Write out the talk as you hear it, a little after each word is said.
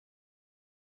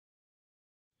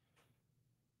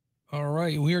All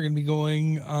right, we are going to be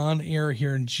going on air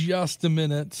here in just a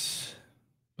minute,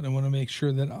 but I want to make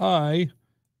sure that I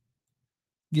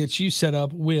get you set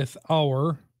up with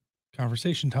our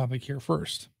conversation topic here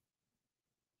first.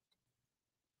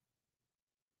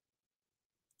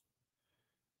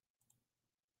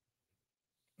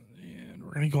 And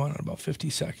we're going to go on in about 50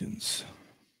 seconds.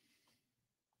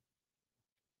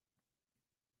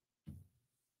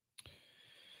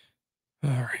 All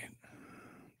right.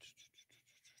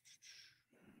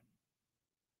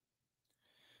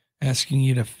 Asking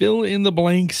you to fill in the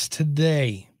blanks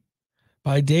today.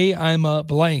 By day, I'm a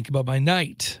blank, but by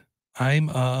night, I'm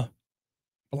a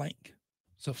blank.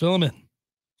 So fill them in.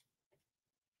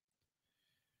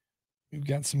 We've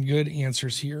got some good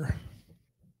answers here.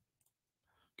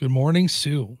 Good morning,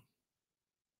 Sue.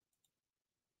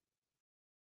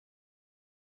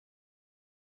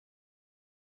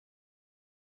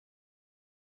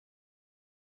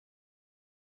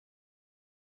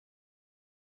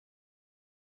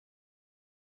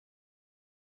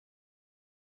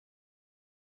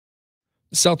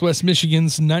 Southwest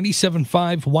Michigan's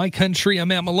 97.5 Y Country.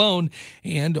 I'm at Malone,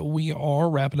 and we are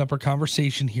wrapping up our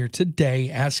conversation here today,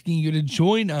 asking you to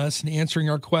join us in answering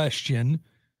our question,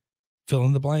 fill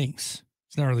in the blanks.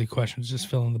 It's not really a question, it's just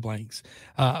fill in the blanks.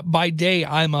 By day,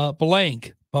 I'm a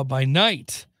blank, but by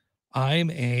night,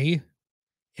 I'm a,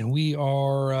 and we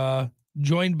are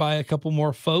joined by a couple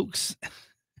more folks.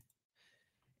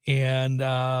 And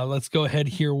let's go ahead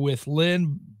here with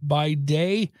Lynn. By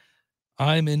day,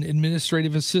 I'm an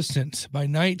administrative assistant. By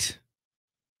night,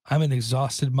 I'm an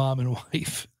exhausted mom and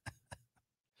wife.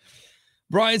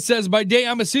 Brian says, by day,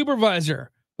 I'm a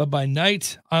supervisor. But by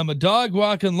night, I'm a dog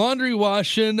walking, laundry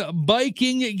washing,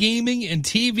 biking, gaming, and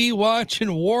TV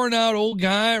watching, worn out old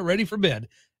guy ready for bed.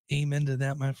 Amen to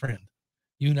that, my friend.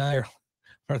 You and I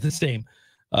are the same.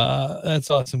 That's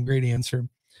awesome. Great answer.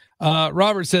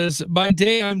 Robert says, by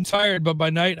day, I'm tired, but by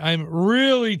night, I'm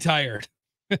really tired.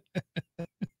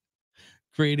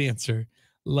 Great answer.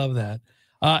 Love that.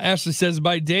 Ashley says,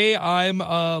 by day, I'm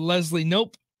Leslie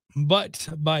Nope, but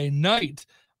by night,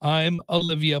 I'm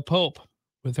Olivia Pope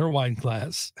with her wine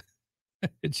class.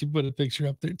 And she put a picture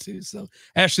up there too. So,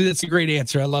 Ashley, that's a great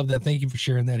answer. I love that. Thank you for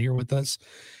sharing that here with us.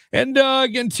 And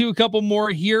again, to a couple more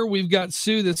here. We've got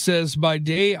Sue that says, by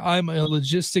day, I'm a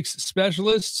logistics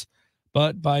specialist,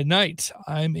 but by night,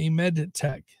 I'm a med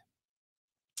tech.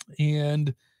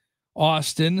 And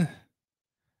Austin,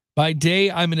 by day,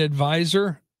 I'm an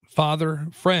advisor, father,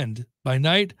 friend. By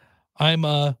night, I'm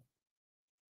a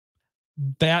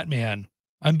Batman.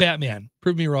 I'm Batman.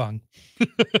 Prove me wrong.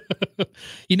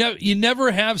 You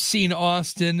never have seen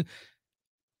Austin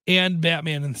and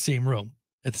Batman in the same room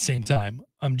at the same time.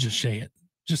 I'm just saying it.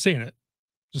 Just saying it.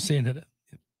 Just saying it.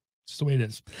 It's the way it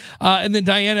is. And then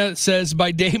Diana says,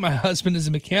 by day, my husband is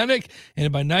a mechanic,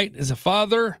 and by night is a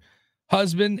father,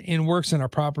 husband, and works on our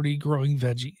property growing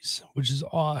veggies, which is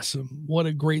awesome. What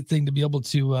a great thing to be able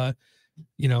to,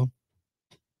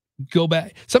 go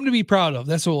back. Something to be proud of.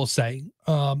 That's what we'll say.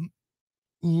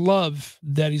 Love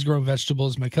that he's growing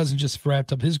vegetables. My cousin just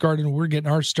wrapped up his garden. We're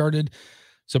getting ours started.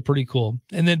 So pretty cool.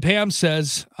 And then Pam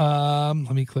says, let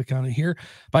me click on it here.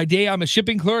 By day, I'm a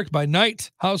shipping clerk. By night,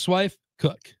 housewife,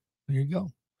 cook. There you go.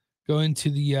 Going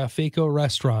to the Faco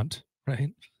restaurant,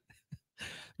 right?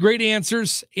 Great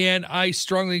answers. And I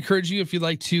strongly encourage you, if you'd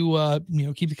like to,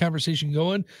 keep the conversation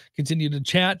going, continue to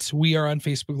chat. We are on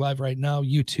Facebook Live right now,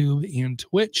 YouTube and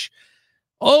Twitch,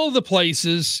 all the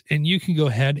places. And you can go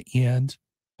ahead and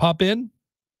pop in,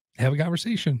 have a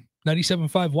conversation.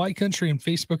 97.5 Y Country and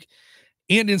Facebook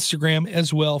and Instagram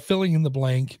as well, filling in the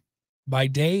blank. By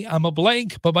day, I'm a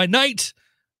blank, but by night,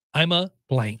 I'm a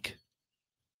blank.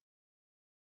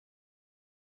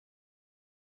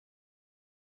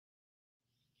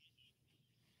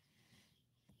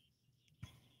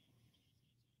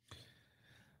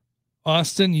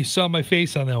 Austin, you saw my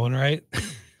face on that one, right?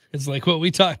 It's like what we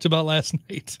talked about last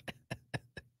night.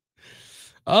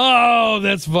 Oh,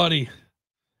 that's funny.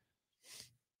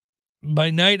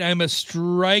 By night, I'm a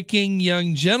striking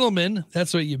young gentleman.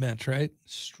 That's what you meant, right?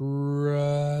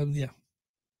 Yeah.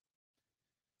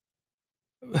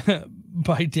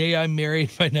 By day, I'm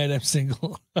married. By night, I'm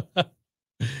single.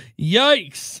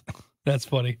 Yikes. That's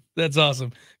funny. That's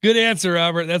awesome. Good answer,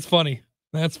 Robert. That's funny.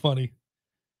 That's funny.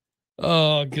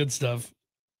 Oh, good stuff.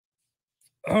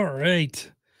 All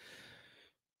right.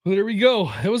 Well, there we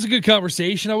go. It was a good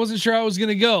conversation. I wasn't sure how I was going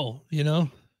to go,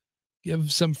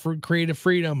 give some creative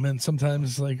freedom. And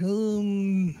sometimes like,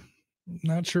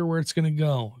 not sure where it's going to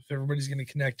go, if everybody's going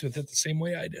to connect with it the same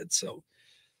way I did. So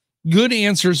good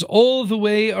answers all the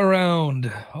way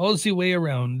around. All the way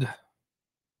around.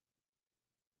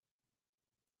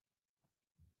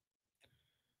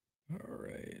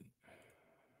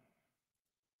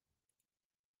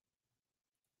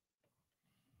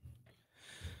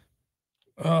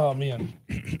 Oh, man.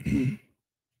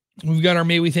 We've got our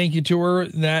May We Thank You tour.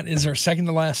 That is our second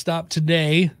to last stop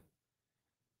today.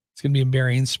 It's going to be in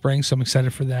Berrien Springs, so I'm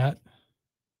excited for that.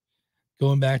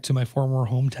 Going back to my former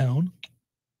hometown.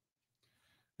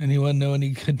 Anyone know any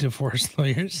good divorce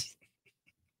lawyers?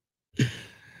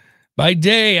 By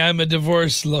day, I'm a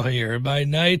divorce lawyer. By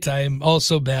night, I'm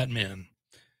also Batman.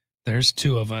 There's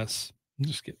two of us. I'm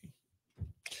just kidding.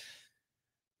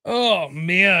 Oh,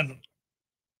 man.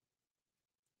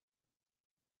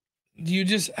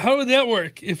 How would that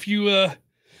work if you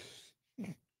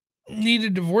need a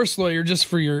divorce lawyer just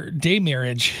for your day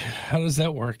marriage? How does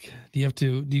that work? Do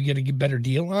you get a better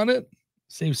deal on it?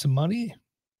 Save some money?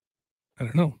 I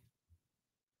don't know.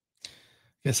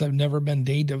 Guess I've never been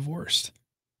day divorced.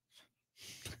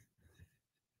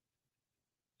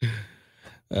 All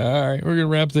right, we're going to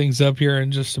wrap things up here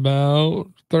in just about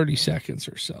 30 seconds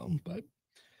or so, but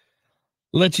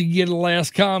let you get a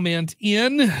last comment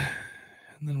in, and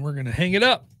then we're going to hang it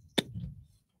up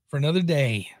for another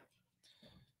day.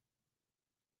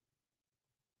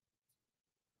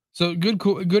 So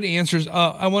good answers.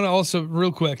 I want to also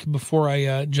real quick before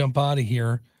I jump out of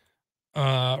here,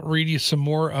 read you some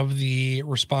more of the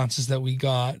responses that we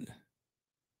got.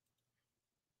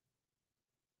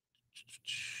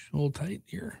 Hold tight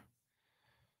here.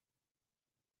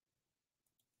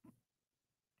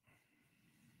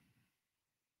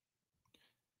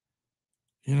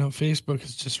 You know, Facebook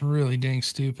is just really dang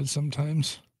stupid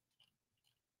sometimes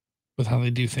with how they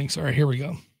do things. All right, here we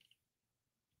go.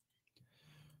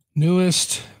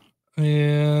 Newest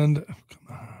and come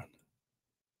on.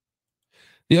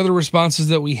 The other responses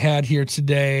that we had here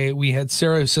today, we had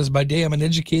Sarah who says, by day, I'm an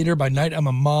educator. By night, I'm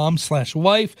a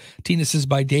mom/wife. Tina says,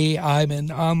 by day, I'm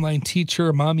an online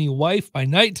teacher, mommy, wife. By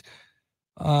night,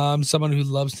 I'm someone who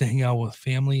loves to hang out with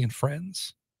family and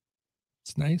friends.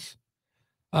 It's nice.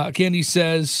 Candy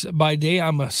says, by day,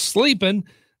 I'm a sleeping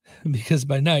because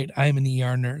by night, I'm an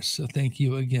ER nurse. So thank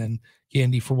you again,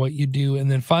 Candy, for what you do. And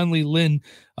then finally, Lynn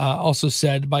also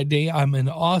said, by day, I'm an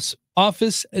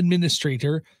office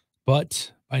administrator,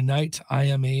 but by night, I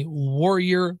am a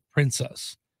warrior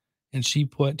princess. And she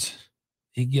put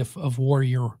a gif of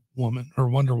Warrior Woman or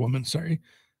Wonder Woman, sorry,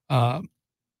 on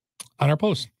our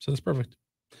post. So that's perfect.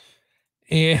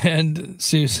 And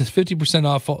Sue says 50%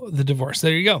 off the divorce.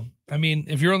 There you go. I mean,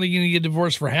 if you're only going to get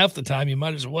divorced for half the time, you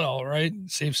might as well, right?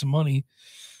 Save some money.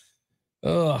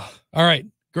 All right.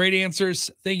 Great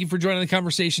answers. Thank you for joining the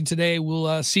conversation today.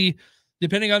 We'll see,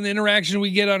 depending on the interaction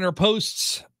we get on our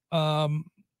posts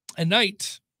at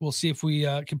night, we'll see if we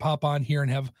can pop on here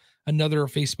and have another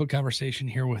Facebook conversation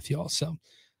here with y'all. So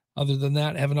other than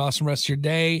that, have an awesome rest of your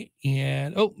day.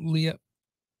 And, Leah,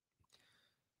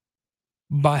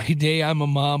 by day, I'm a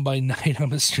mom. By night,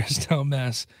 I'm a stressed out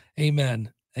mess.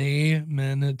 Amen.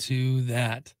 Amen to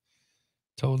that.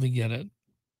 Totally get it.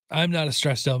 I'm not a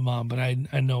stressed out mom, but I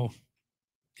know.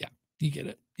 Yeah, you get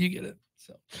it. You get it.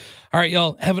 So, all right,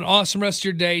 y'all, have an awesome rest of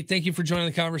your day. Thank you for joining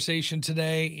the conversation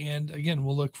today. And again,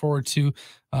 we'll look forward to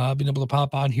being able to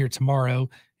pop on here tomorrow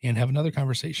and have another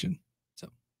conversation. So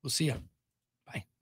we'll see you. Bye.